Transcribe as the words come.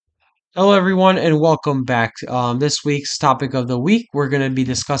Hello, everyone, and welcome back. This week's topic of the week, we're going to be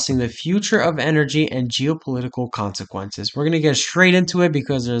discussing the future of energy and geopolitical consequences. We're going to get straight into it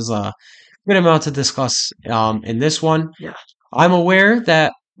because there's a good amount to discuss in this one. Yeah. I'm aware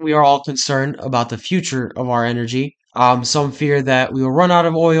that we are all concerned about the future of our energy. Some fear that we will run out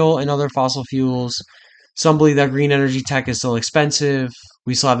of oil and other fossil fuels. Some believe that green energy tech is still expensive.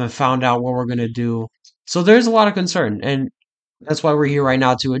 We still haven't found out what we're going to do. So there's a lot of concern, and that's why we're here right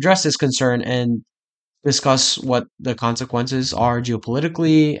now to address this concern and discuss what the consequences are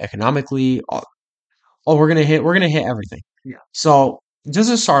geopolitically, economically. Oh, we're gonna hit everything. Yeah. So just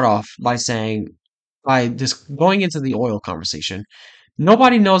to start off by saying, by just going into the oil conversation,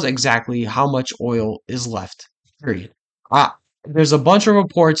 nobody knows exactly how much oil is left. Period. Uh, there's a bunch of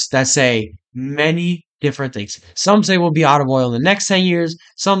reports that say many different things. Some say we'll be out of oil in the next 10 years.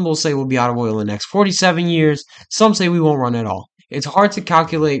 Some will say we'll be out of oil in the next 47 years. Some say we won't run at all. It's hard to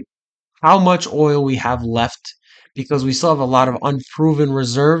calculate how much oil we have left because we still have a lot of unproven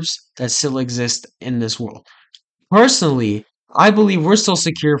reserves that still exist in this world. Personally, I believe we're still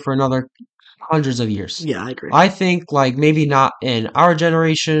secure for another hundreds of years. Yeah, I agree. I think like maybe not in our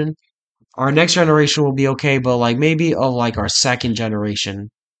generation, our next generation will be okay, but like maybe of like our second generation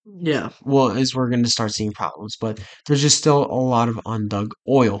Yeah, well is we're gonna start seeing problems. But there's just still a lot of undug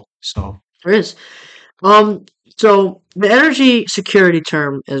oil. So there is. Um, so the energy security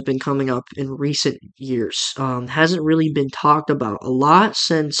term has been coming up in recent years. Hasn't really been talked about a lot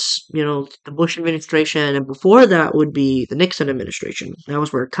since, the Bush administration, and before that would be the Nixon administration. That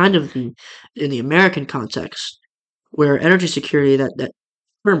was where kind of in the American context, where energy security, that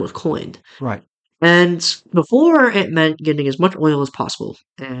term was coined. right. And before it meant getting as much oil as possible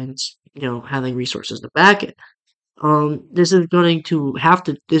and, having resources to back it. This is going to have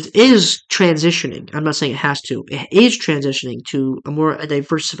to. This is transitioning. I'm not saying it has to. It is transitioning to a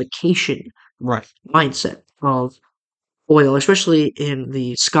diversification Right. mindset of oil, especially in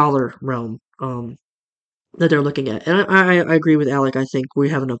the scholar realm. That they're looking at, and I agree with Alec. I think we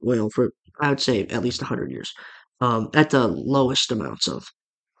have enough oil for, I would say, at least 100 years. At the lowest amounts of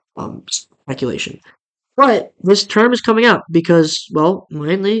speculation. But this term is coming out because, well,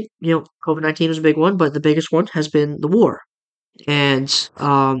 mainly, COVID-19 was a big one, but the biggest one has been the war and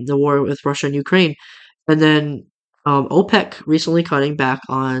the war with Russia and Ukraine. And then OPEC recently cutting back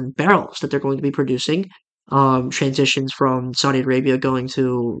on barrels that they're going to be producing. Transitions from Saudi Arabia going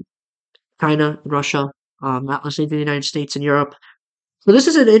to China, Russia, not listening to the United States and Europe. So this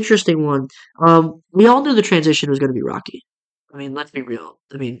is an interesting one. We all knew the transition was going to be rocky. I mean, let's be real.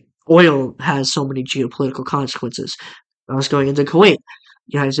 I mean, oil has so many geopolitical consequences. Us going into Kuwait,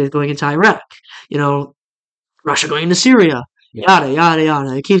 United States going into Iraq, you know, Russia going into Syria, Yeah. yada yada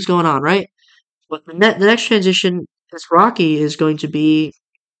yada. It keeps going on, right? But the next transition that's rocky is going to be,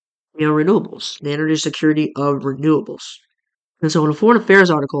 renewables, the energy security of renewables. And so, in a foreign affairs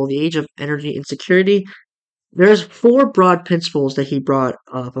article, "The Age of Energy Insecurity," there's four broad principles that he brought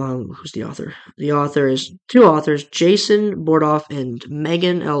up. Who's the author? The author is two authors, Jason Bordoff and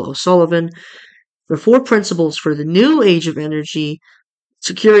Megan L. O'Sullivan. The four principles for the new age of energy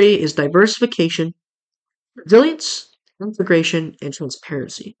security is diversification, resilience, integration, and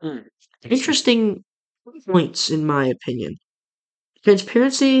transparency. Mm, interesting. Interesting points, in my opinion.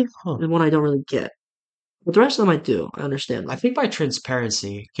 Transparency Huh. is one I don't really get, but the rest of them I do. I understand I them. think by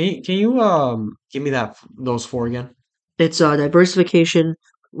transparency, can you give me those four again? It's diversification,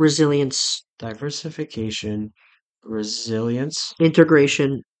 resilience, Diversification, resilience,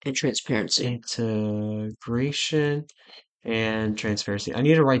 integration, and transparency. integration, and transparency. I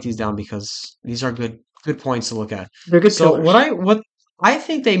need to write these down because these are good points to look at. They're good So pillars. what I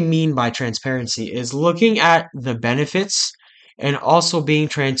think they mean by transparency is looking at the benefits and also being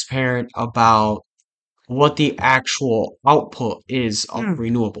transparent about what the actual output is of Hmm,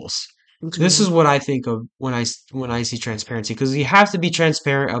 renewables. that's a good This is one. what I think of when I see transparency because you have to be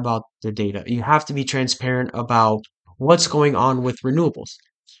transparent about the data. You have to be transparent about what's going on with renewables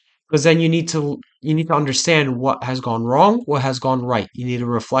because then you need to understand what has gone wrong, what has gone right. You need to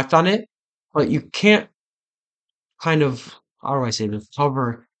reflect on it, but you can't kind of how do I say this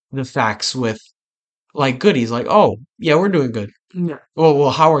cover the facts with like goodies like oh yeah we're doing good. Yeah, Well,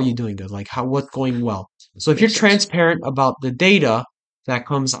 how are you doing good? Like, what's going well? So if you're makes sense. transparent about the data that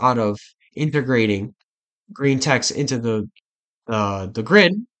comes out of integrating green techs into the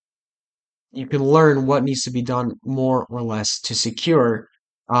grid, you can learn what needs to be done more or less to secure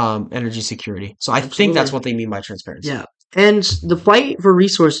energy security. So I think that's Absolutely. what they mean by transparency. Yeah. And the fight for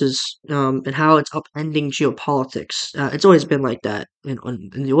resources, and how it's upending geopolitics, it's always been like that in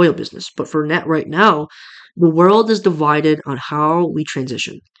the oil business. But for net right now, the world is divided on how we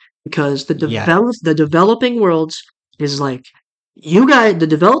transition. because Yeah. the developing worlds is like the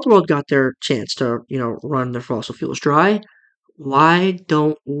developed world got their chance to run their fossil fuels dry. Why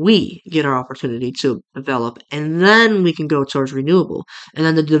don't we get our opportunity to develop and then we can go towards renewable? And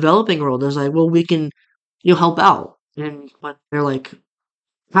then the developing world is like, well, we can help out. And but they're like,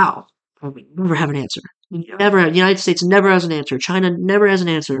 how? And we never have an answer. The United States never has an answer. China never has an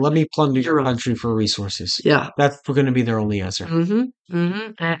answer. Let me plunder your Europe. country for resources. Yeah. That's going to be their only answer.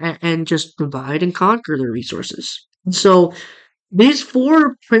 And just divide and conquer their resources. So these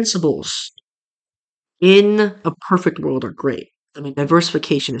four principles in a perfect world are great. I mean,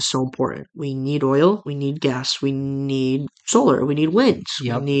 diversification is so important. We need oil, we need gas, we need solar, we need winds, we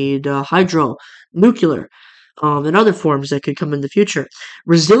Yep. need hydro, nuclear, and other forms that could come in the future.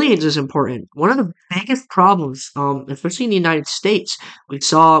 Resilience is important. One of the biggest problems, especially in the United States, we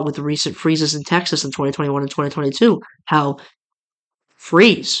saw with the recent freezes in Texas in 2021 and 2022, how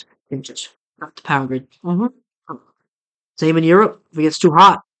freeze and just not the power grid. Same in Europe. If it gets too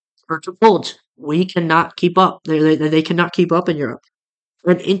hot or too cold, we cannot keep up. They cannot keep up in Europe.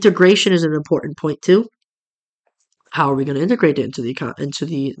 And integration is an important point too. How are we going to integrate it into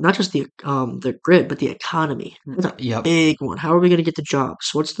the not just the grid but the economy? That's a Yep. big one. How are we going to get the jobs?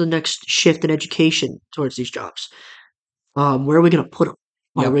 What's the next shift in education towards these jobs? Where are we going to put them?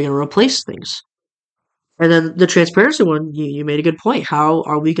 How are Yep. we going to replace things? And then the transparency one, you made a good point. How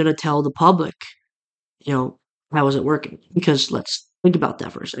are we going to tell the public, you know, how is it working? Because let's think about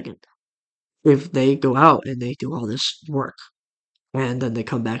that for a second. If they go out and they do all this work and then they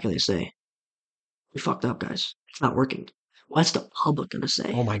come back and they say, we fucked up, guys. It's not working. What's the public going to Oh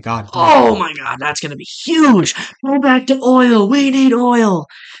say? my God. Oh my God, that's going to be huge. Go back to oil. We need oil.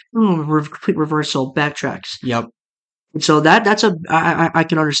 Complete reversal, backtracks. Yep. So I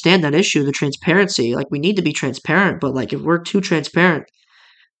can understand that issue, the transparency. Like we need to be transparent, but like if we're too transparent,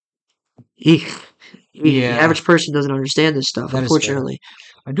 eek, the Yeah, average person doesn't understand this stuff, that is fair. unfortunately.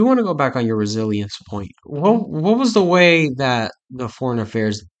 I do want to go back on your resilience point. Mhm. What was the way that the foreign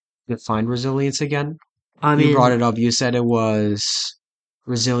affairs defined resilience again? I You brought mean, it up. You said it was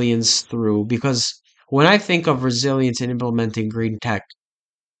resilience through, because when I think of resilience in implementing green tech,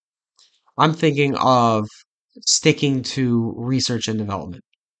 I'm thinking of sticking to research and development,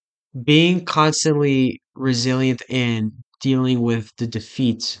 being constantly resilient in dealing with the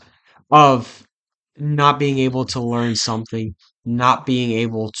defeats of not being able to learn something, not being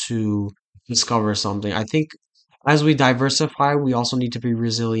able to discover something. I think as we diversify, we also need to be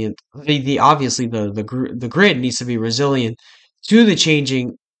resilient. The obviously the grid needs to be resilient to the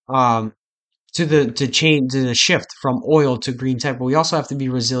changing to the shift from oil to green tech, but we also have to be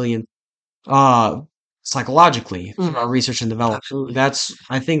resilient uh psychologically through our mhm, research and development. absolutely. That's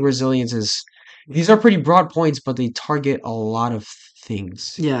I think resilience is these are pretty broad points, but they target a lot of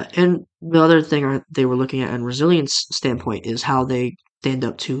things. Yeah, and the other thing they were looking at in resilience standpoint is how they stand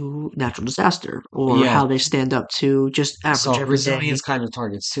up to natural disaster or Yeah. how they stand up to just average So every day. resilience kind of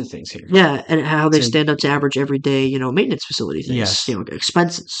targets two things here. Yeah, and how they To stand up to average everyday, maintenance facility things, yes,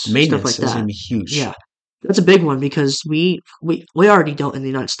 expenses, stuff maintenance like is going that. to be huge. Yeah. That's a big one because we already don't in the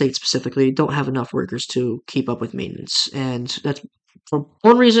United States specifically don't have enough workers to keep up with maintenance. And that's for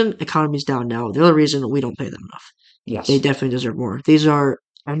one reason, economy's down now. The other reason we don't pay them enough. They Yes. definitely deserve more. These are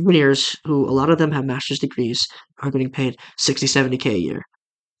engineers who a lot of them have master's degrees are getting paid 60, 70K a year.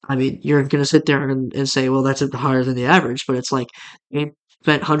 I mean, you're going to sit there and say, well, that's higher than the average, but it's like they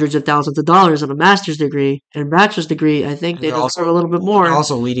spent hundreds of thousands of dollars on a master's degree and bachelor's degree. I think And they deserve a little bit they're more.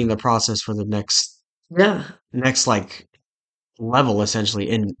 also leading the process for the Yeah, next like level essentially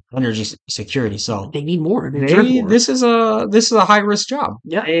in energy security. So they need more. They deserve more. this is a high risk job.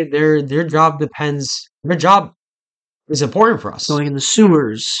 Yeah. Their job depends. Their job is important for us. Going in the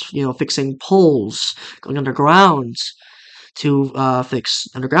sewers, fixing poles, going underground to fix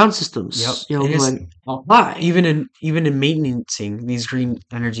underground Yep. systems, And it's going why? even in maintaining these green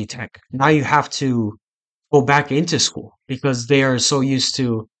energy tech. Now you have to go back into school because they are so used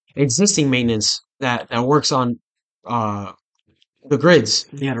to existing maintenance that works on uh the grids.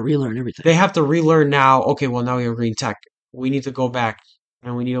 They got to relearn everything. They have to relearn now. Okay, well now we have green tech. We need to go back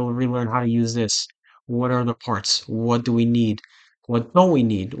and we need to relearn how to use this. What are the parts? What do we need? What don't we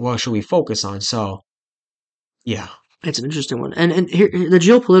need? What should we focus on? So yeah. It's an interesting one, and here the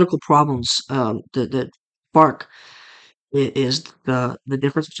geopolitical problems that spark is the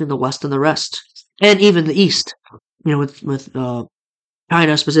difference between the West and the rest, and even the East. With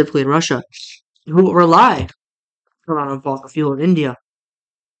China specifically and Russia, who rely a lot on fossil fuel, and India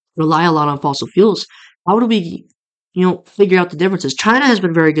rely a lot on fossil fuels. How do we, figure out the differences? China has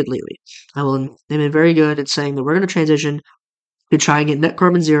been very good lately. They've been very good at saying that we're going to transition to try and get net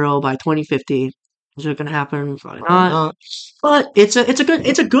carbon zero by 2050. Is it going to happen? Probably Probably not. not. But it's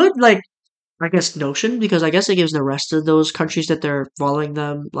a good like I guess notion because I guess it gives the rest of those countries that they're following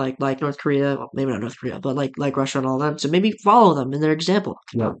them like North Korea, well, maybe not North Korea, but like Russia and all them to maybe follow them in their example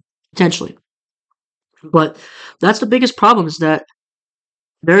Yep. potentially. But that's the biggest problem is that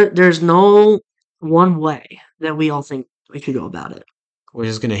there's no one way that we all think we could go about it. Which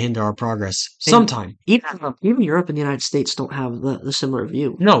is going to hinder our progress And sometime. even Europe and the United States don't have the similar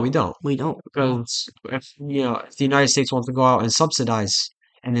view. No, we don't. We don't. Because if the United States wants to go out and subsidize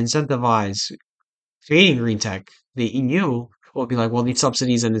and incentivize creating green tech, the EU will be like, well, these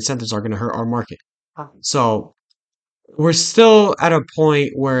subsidies and incentives are going to hurt our market. So we're still at a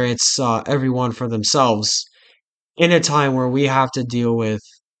point where it's everyone for themselves in a time where we have to deal with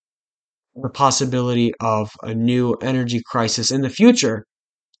the possibility of a new energy crisis in the future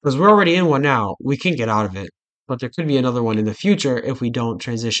because we're already in one now. We can get out of it, but there could be another one in the future if we don't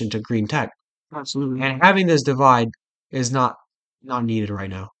transition to green tech. Absolutely. And having this divide is not needed right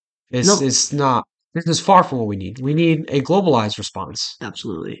now. No, It's not. This is far from what we need. We need a globalized response.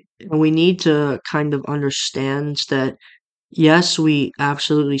 absolutely. And we need to kind of understand that yes, we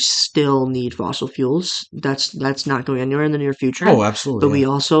absolutely still need fossil fuels. That's not going anywhere in the near future. Oh, absolutely. But Yeah. we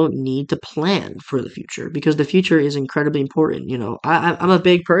also need to plan for the future because the future is incredibly important. I'm a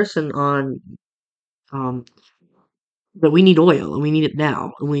big person on um, that we need oil and we need it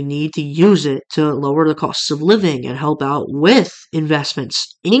now and we need to use it to lower the costs of living and help out with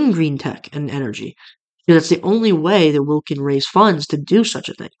investments in green tech and energy. Because that's the only way that we can raise funds to do such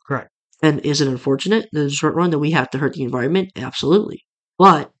a thing. Correct. And is it unfortunate in the short run that we have to hurt the environment? Absolutely.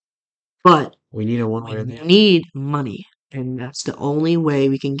 But We need it one we way or the other. need money. And that's the only way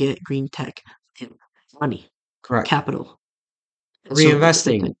we can get green tech in money, Correct. capital. And so that's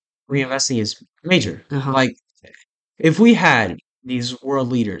the Reinvesting, thing. reinvesting is major. Uh-huh. Like if we had these world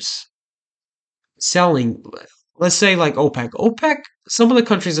leaders selling, let's say like OPEC, some of the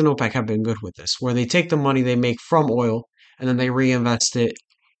countries in OPEC have been good with this, where they take the money they make from oil and then they reinvest it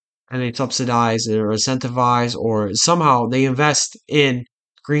and they subsidize it or incentivize or somehow they invest in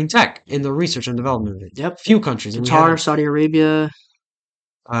green tech, in the research and development of it. Yep. Few countries, and we Qatar, haven't, Saudi Arabia,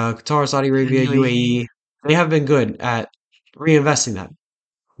 Qatar, Saudi and Arabia, UAE. UAE, they have been good at reinvesting that.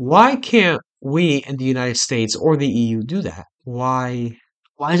 Why can't we in the United States or the EU do that? Why?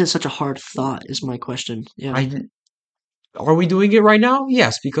 Why is it such a hard thought? Is my question. Yeah. I Are we doing it right now?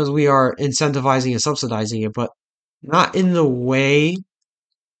 Yes, because we are incentivizing and subsidizing it, but not in the way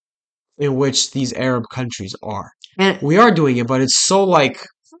in which these Arab countries are. And We are doing it, but it's so like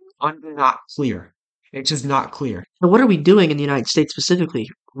not clear. It's just not clear. what are we doing in the United States specifically?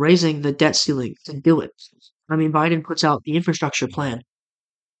 Raising the debt ceiling to do it. I mean, Biden puts out the infrastructure plan,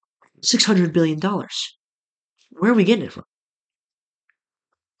 $600 billion. Where are we getting it from?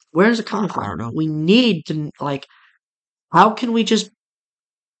 Where is it coming I from? don't know. We need to how can we just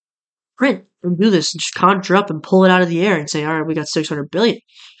print and do this and just conjure up and pull it out of the air and say, all right, we got 600 billion.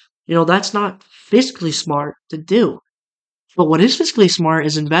 That's not fiscally smart to do. But what is fiscally smart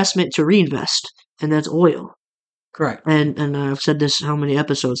is investment to reinvest, and that's oil. Correct. And I've said this how many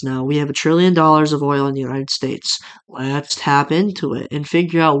episodes now. We have $1 trillion of oil in the United States. Let's tap into it and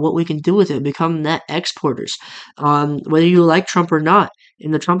figure out what we can do with it. Become net exporters. Whether you like Trump or not,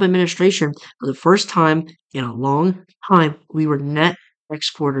 in the Trump administration, for the first time in a long time, we were net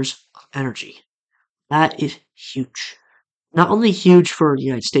exporters of energy. That is huge. Not only huge for the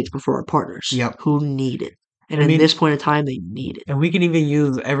United States, but for our partners Yep. who need it. And I in mean, this point in time, they need it. and we can even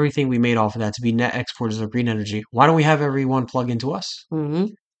use everything we made off of that to be net exporters of green energy. Why don't we have everyone plug into us? hmm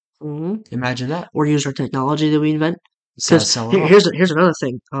hmm Imagine that. Or use our technology that we invent. Because Sell it off. here's another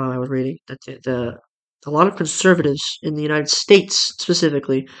thing I was reading that a lot of conservatives in the United States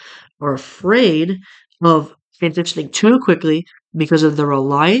specifically are afraid of transitioning too quickly because of the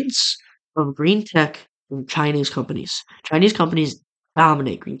reliance of green tech from Chinese companies. Chinese companies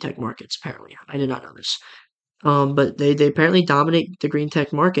dominate green tech markets. Apparently, I did not know this. But they apparently dominate the green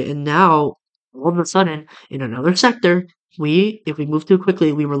tech market, and now all of a sudden, in another sector, if we move too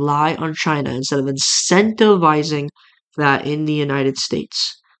quickly, we rely on China instead of incentivizing that in the United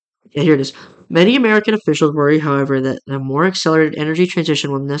States. Yeah, here it is. Many American officials worry, however, that a more accelerated energy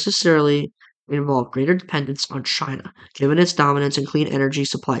transition will necessarily involve greater dependence on China, given its dominance in clean energy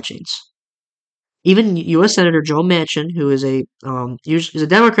supply chains. Even U.S. Senator Joe Manchin, who is he's a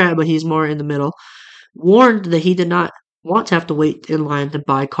Democrat, but he's more in the middle, warned that he did not want to have to wait in line to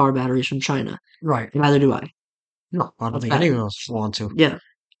buy car batteries from China. Right. And neither do I. No, I don't That's think bad. anyone else want to. Yeah.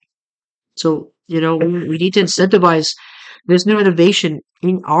 So, we need to incentivize this new innovation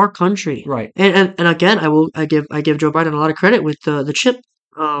in our country. Right. And again, I give Joe Biden a lot of credit with the chip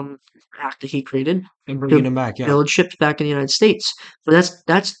um act that he created And bringing to them back, yeah. build chips back in the United States. But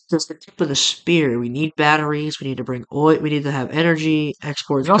that's just the tip of the spear. We need batteries. We need to bring oil. We need to have energy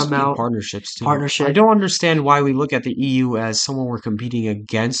exports We also come need out. partnerships too. I Partnership. don't understand why we look at the EU as someone we're competing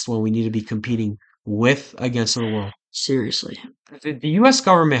against when we need to be competing with against the world. Seriously. The US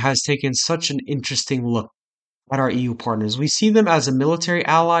government has taken such an interesting look at our EU partners. We see them as a military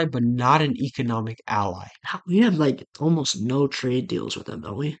ally, but not an economic ally. We have like almost no trade deals with them,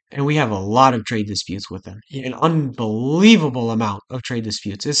 don't we? And we have a lot of trade disputes with them. Yeah. An unbelievable amount of trade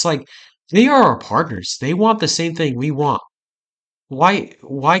disputes. It's like they are our partners. They want the same thing we want. Why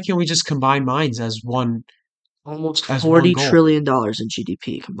can't we just combine minds Almost as one goal? $40 trillion in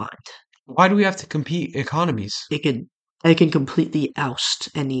GDP combined. Why do we have to compete economies? It can completely oust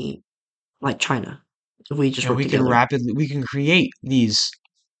any like China if we just And work together. we can create these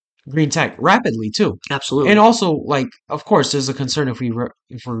green tech rapidly too. And Absolutely. also, like, of course, there's a concern if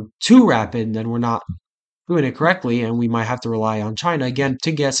we're too rapid, then we're not doing it correctly, and we might have to rely on China again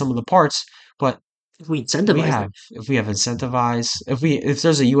to get some of the parts. But If we incentivize them. if we have incentivized, if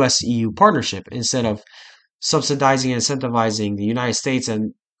there's a US EU partnership instead of subsidizing and incentivizing the United States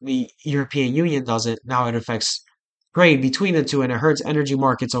and the European Union does it, now it affects trade between the two and it hurts energy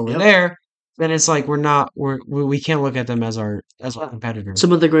markets over Yep. there. Then it's like we can't look at them as our competitors.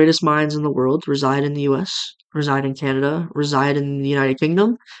 Some of the greatest minds in the world reside in the US, reside in Canada, reside in the United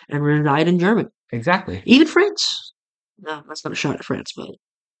Kingdom, and reside in Germany. Exactly. Even France. No, that's not a shot at France, but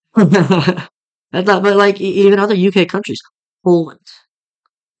I thought, but like even other UK countries, Poland,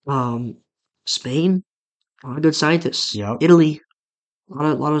 um, Spain, a lot of good scientists. Yep. Italy,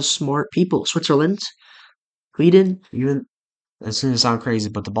 a lot of smart people. Switzerland, Sweden. Even it's going to sound crazy,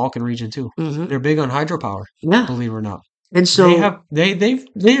 but the Balkan region too. Hmm. They're big on hydropower, Yeah, believe it or not. and so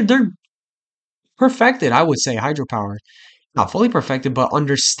They're perfected, I would say, hydropower. Not fully perfected, but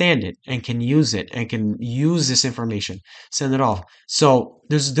understand it and can use it and can use this information, send it off. So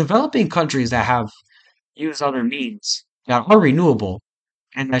there's developing countries that have used other means that are renewable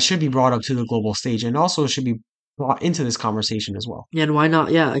and that should be brought up to the global stage and also should be brought into this conversation as well. and why not?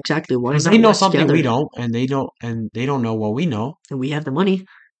 Yeah, exactly. Why Because they not know work something we together? don't, and they don't know what we know. And we have the money.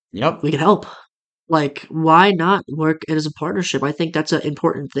 Yep. We can help. Like, why not work it as a partnership? I think that's an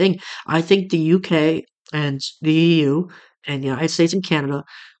important thing. I think the UK and the EU and the United States and Canada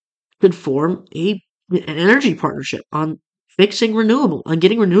could form an energy partnership on fixing renewable, on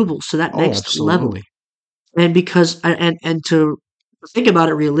getting renewables to that Oh, next level. absolutely. And because and to think about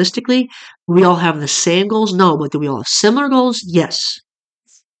it realistically, we all have the same goals? No, but do we all have similar goals? Yes.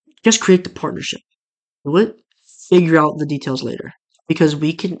 Just create the partnership. Do it. Figure out the details later. Because if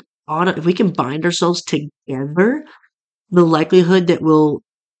we can bind ourselves together, the likelihood that we'll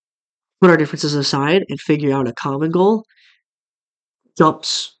put our differences aside and figure out a common goal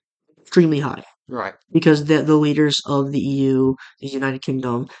jumps extremely high. Right. Because the leaders of the EU, the United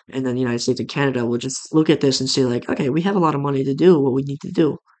Kingdom, and then the United States and Canada will just look at this and say like, okay, we have a lot of money to do what we need to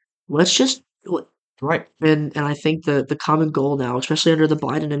do. Let's just do it. Right. And I think the common goal now, especially under the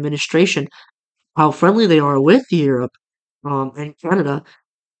Biden administration, how friendly they are with Europe and Canada,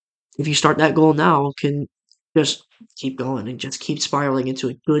 if you start that goal now, can just keep going and just keep spiraling into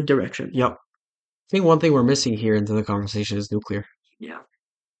a good direction. Yep. I think one thing we're missing here into the conversation is nuclear. Yeah.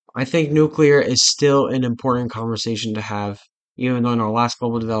 I think nuclear is still an important conversation to have, even though in our last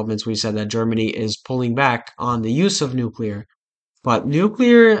global developments we said that Germany is pulling back on the use of nuclear. But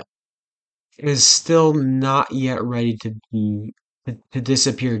nuclear is still not yet ready to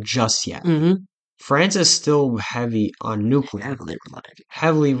disappear just yet. Mm-hmm. France is still heavy on nuclear, Heavily reliant.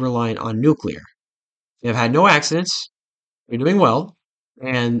 heavily reliant on nuclear. They've had no accidents. They're doing well,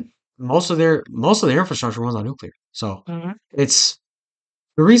 and most of their infrastructure runs on nuclear. So Mm-hmm. it's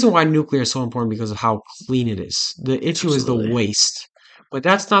the reason why nuclear is so important because of how clean it is. The issue is the Absolutely. waste. But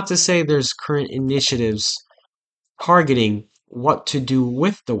that's not to say there's current initiatives targeting what to do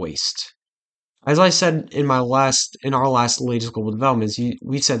with the waste. As I said in our last latest global developments,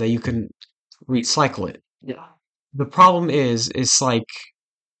 we said that you can recycle it. Yeah. The problem is, it's like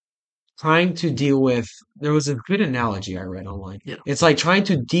trying to deal with. There was a good analogy I read online. Yeah. It's like trying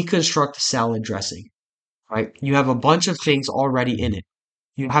to deconstruct salad dressing, right? You have a bunch of things already in it.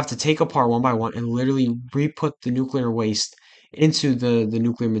 You have to take apart one by one and literally re-put the nuclear waste into the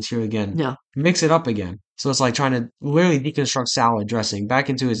nuclear material again, Yeah. mix it up again. So it's like trying to literally deconstruct salad dressing back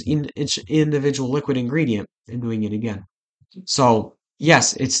into its individual liquid ingredient and doing it again. So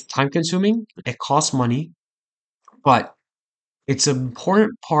yes, it's time consuming, it costs money, but it's an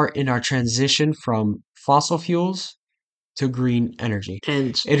important part in our transition from fossil fuels to green energy.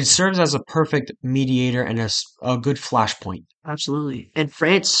 And It serves as a perfect mediator and a good flashpoint. absolutely. And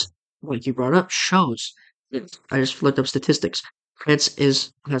France, like you brought up, shows that I just looked up statistics. France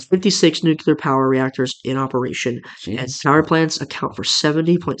has 56 nuclear power reactors in operation, and Jeez. power plants account for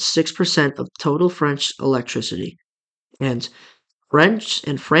 70.6% of total French electricity. And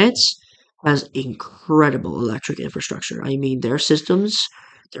France has incredible electric infrastructure. I mean, their systems,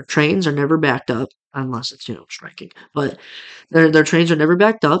 their trains are never backed up unless it's striking. But their trains are never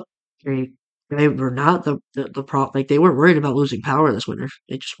backed up. They they were not the pro like they weren't worried about losing power this winter.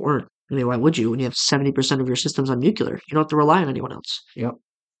 They just weren't. I mean, why would you when you have 70% of your systems on nuclear? You don't have to rely on anyone else. Yep.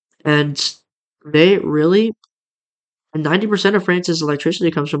 And they really, and 90% of France's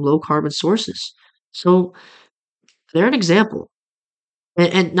electricity comes from low carbon sources. So they're an example.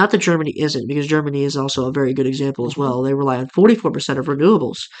 And not that Germany isn't, because Germany is also a very good example as Hmm. well. They rely on 44% of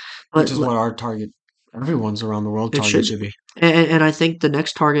renewables, Which but is what our target, everyone's around the world it target should should be. be. And I think the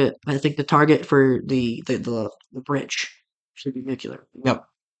target for the bridge should be nuclear. Yep.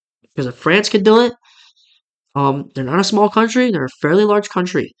 Because if France can do it, they're not a small country; they're a fairly large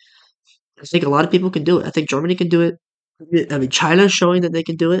country. I think a lot of people can do it. I think Germany can do it. I mean, China is showing that they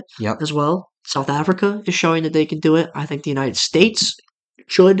can do it Yep. as well. South Africa is showing that they can do it. I think the United States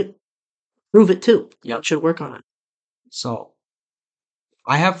should prove it too. Yep. Should work on it. So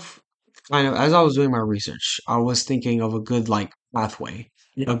I have kind of, as I was doing my research, I was thinking of a good like pathway,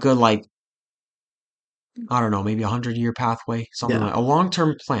 Yeah. a good like, I don't know, maybe 100-year pathway, something Yeah. like a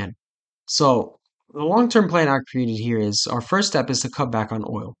long-term plan. So the long-term plan I created here is our first step is to cut back on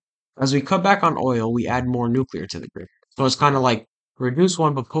oil. As we cut back on oil, we add more nuclear to the grid. So it's kind of like reduce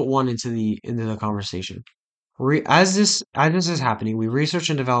one but put one into the conversation. As this is happening, we research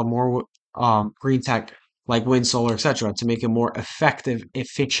and develop more green tech like wind, solar, etc. to make it more effective,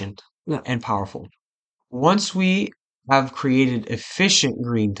 efficient, Yeah. and powerful. Once we have created efficient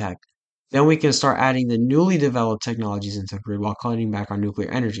green tech, then we can start adding the newly developed technologies into the grid while cutting back on nuclear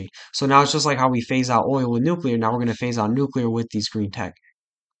energy. So now it's just like how we phase out oil with nuclear. Now we're going to phase out nuclear with these green tech.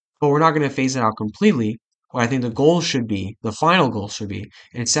 But we're not going to phase it out completely. What I think the goal should be, the final goal should be,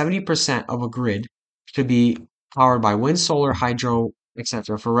 and 70% of a grid should be powered by wind, solar, hydro,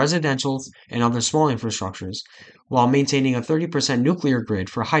 etc. for residential and other small infrastructures, while maintaining a 30% nuclear grid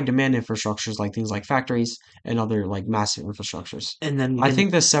for high demand infrastructures like things like factories and other like massive infrastructures. And then you I can,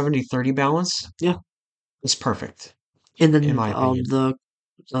 think the 70-30 balance yeah. is perfect, And in then my opinion.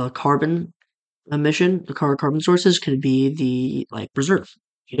 the carbon emission, the carbon sources could be the like reserve,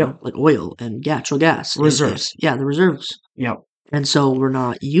 Yep. like oil and natural gas. If Reserves. yeah, the reserves. Yep. And so we're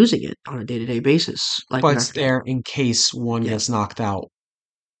not using it on a day-to-day basis like But we are it's today. there in case one Yeah. gets knocked out.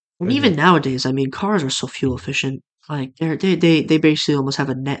 And even nowadays, I mean, cars are so fuel efficient. Like they basically almost have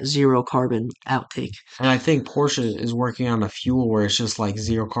a net zero carbon outtake. And I think Porsche is working on a fuel where it's just like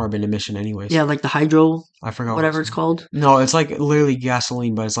zero carbon emission anyways. Yeah, like the hydro, I forgot what it's whatever it's called. called. No, it's like literally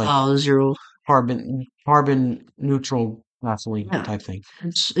gasoline, but it's like Oh, zero. carbon neutral gasoline Yeah. type thing.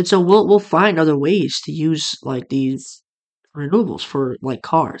 And so we'll find other ways to use like these renewables for like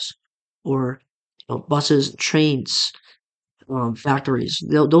cars or buses, trains, factories.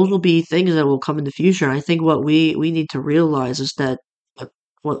 Those will be things that will come in the future. And I think what we need to realize is that uh,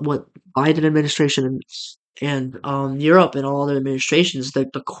 what Biden administration and Europe and all other administrations,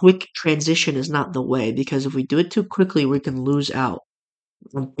 that the quick transition is not the way, because if we do it too quickly, we can lose out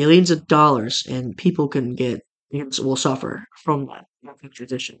on billions of dollars and people will suffer from that quick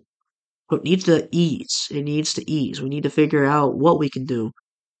transition. So it needs to ease. It needs to ease. We need to figure out what we can do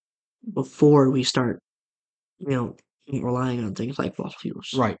before we start, you know, relying on things like fossil fuels.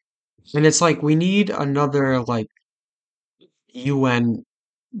 Right. And it's like we need another like UN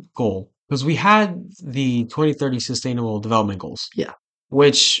goal because we had the 2030 Sustainable Development Goals, Yeah.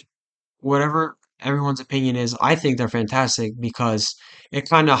 which whatever everyone's opinion is, I think they're fantastic because it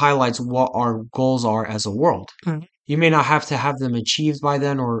kind of highlights what our goals are as a world. Mhm. You may not have to have them achieved by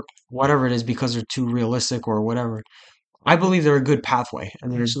then or whatever it is because they're too realistic or whatever. I believe they're a good pathway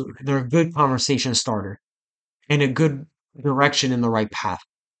and they're Absolutely. they're a good conversation starter and a good direction in the right path.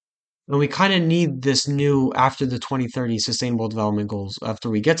 And we kind of need this new after the 2030 sustainable development goals. After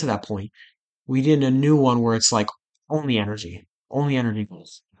we get to that point, we need a new one where it's like only energy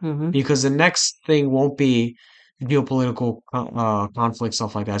goals. Hmm. Because the next thing won't be geopolitical conflict,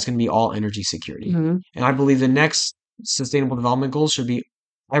 stuff like that. It's going to be all energy security. Hmm. And I believe the next sustainable development goals should be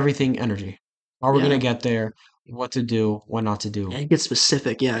everything energy. How we're going to Yeah. get there, what to do, what not to do, And get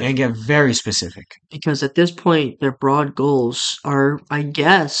specific. Yeah. and get very specific. Because at this point, their broad goals are, I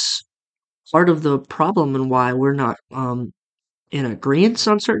guess, part of the problem and why we're not in agreement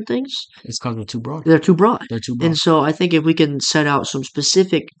on certain things, It's because we're too broad. they're too broad. They're too broad. And so I think if we can set out some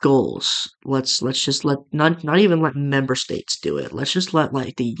specific goals, let's just let not even let member states do it. Let's just let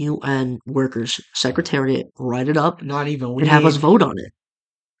like the UN workers secretariat write it up Not even we and have us need. vote on it.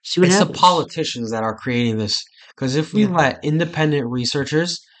 See what It's the happens. politicians that are creating this. Because if we Yeah, let independent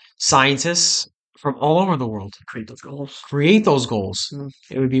researchers, scientists from all over the world create those goals. create those goals, Mm,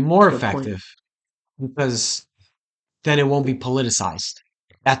 it would be that's more a good point. effective because then it won't be politicized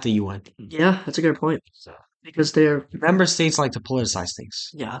at the UN. Yeah, that's a good point because they're Member states like to politicize things.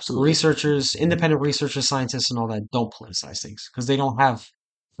 yeah, absolutely. Researchers, independent researchers, scientists, and all that don't politicize things because they don't have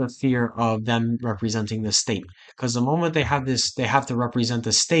the fear of them representing the state. Because the moment they have this, they have to represent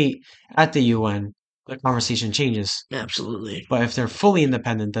the state at the UN, the conversation changes. Absolutely. But if they're fully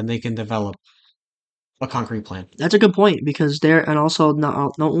independent, then they can develop a concrete plan. That's a good point because they're and also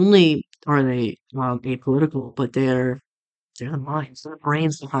not only are they apolitical, but they're the minds, they're the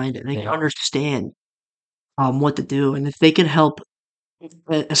brains behind it. They can Yeah, understand what to do, and if they can help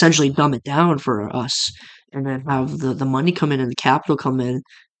essentially dumb it down for us, and then have the money come in and the capital come in,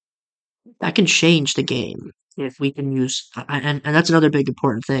 that can change the game. If we can use and that's another big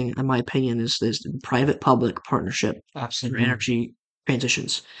important thing in my opinion is this private public partnership for absolutely. energy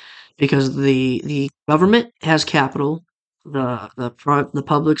transitions because the government has capital,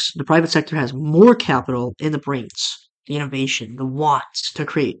 the private sector has more capital in the brains, the innovation, the wants to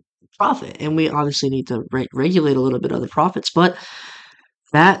create profit, and we obviously need to regulate a little bit of the profits, but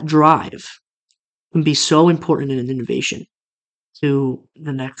that drive can be so important in an innovation to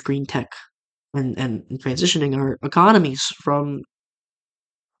the next green tech and transitioning our economies from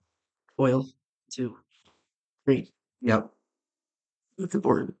oil to green. Yep. It's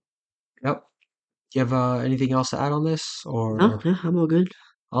important. Yep. Do you have anything else to add on this, No, or yeah, I'm all good.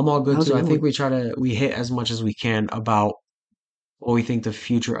 I'm all good How's too. it I think going? we hit as much as we can about what we think the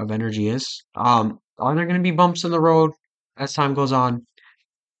future of energy is. Are there going to be bumps in the road as time goes on?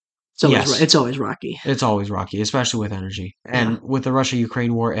 Yes, It's always rocky. it's always rocky, especially with energy. Yeah. And with the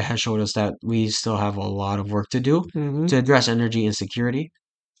Russia-Ukraine war, it has showed us that we still have a lot of work to do Hmm. to address energy insecurity,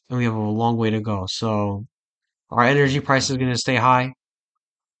 and we have a long way to go. So, our energy price is going to stay high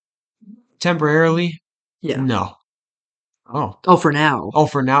temporarily? Yeah. No. Oh, Oh, for now. oh,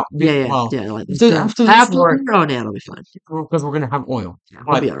 for now. Yeah, yeah, Well, yeah. Like after this after, war, oh, yeah, it'll be fine. because we're going to have oil. Yeah,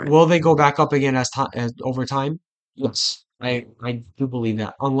 we'll be But all right. will they go back up again as over time? Yes, I do believe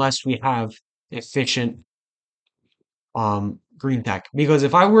that, unless we have efficient green tech. Because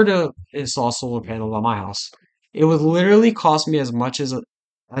if I were to install solar panels on my house, it would literally cost me as much as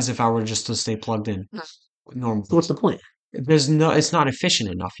if I were just to stay plugged in So normally. what's the point? It's not efficient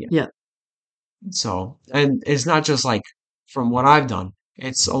enough yet. Yeah, So, and it's not just like from what I've done.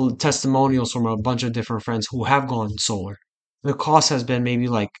 It's all testimonials from a bunch of different friends who have gone solar. The cost has been maybe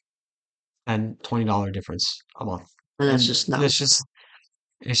like $10, $20 difference a month. and that's And just not,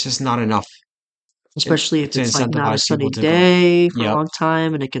 it's just not enough especially if to it's like not a incentivize people sunny to go. day for a Yep. long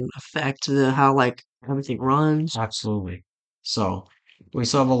time, and it can affect the how like everything runs. Absolutely. So we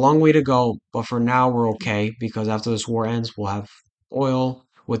still have a long way to go, but for now we're okay because after this war ends, we'll have oil.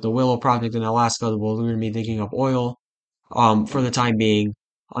 With the Willow project in Alaska, we're going to be digging up oil for the time being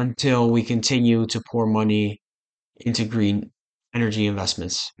until we continue to pour money into green energy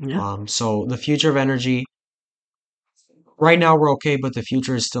investments. Yeah, So the future of energy, right now we're okay, but the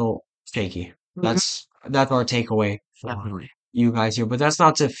future is still shaky. mhm, That's our takeaway from definitely. you guys here, but that's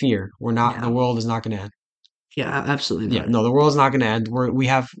not to fear. We're not. The Yeah, world is not going to end. yeah, absolutely Yeah, not. no, the world's not going to end. We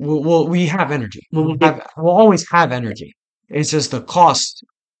have energy. When we get We'll always have energy. It's just the cost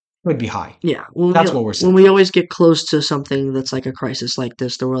could be high. yeah, That's what we're when saying. we always get close to something that's like a crisis like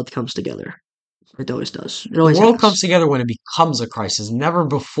this, the world comes together. It always does. It The always world comes has. together when it becomes a crisis, never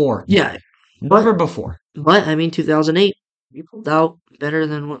before. Yeah, Never but before. I mean, 2008, we pulled out better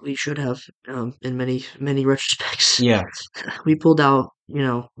than what we should have. In many retrospects, Yeah. we pulled out.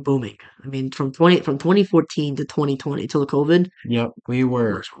 Booming. I mean, from 2014 to 2020 till the COVID Yep. We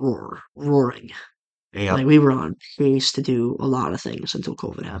were. was roaring. Yep. Like we were on pace to do a lot of things until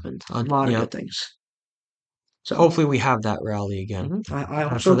COVID happened. A lot of Yep. good things. So Hopefully we have that rally again I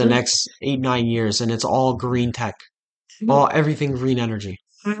hope for so the too. next 8, 9 years, and it's all green tech, all everything green energy.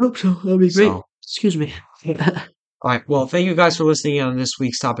 I hope so. That'd be great. So. Excuse me. All right. Well, thank you guys for listening in on this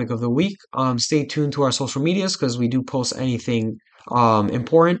week's topic of the week. Stay tuned to our social medias because we do post anything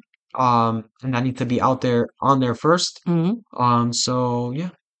important and that need to be out there on there first. Hmm. So yeah.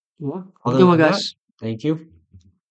 Yeah. Have a Other good one, than that, guys. thank you.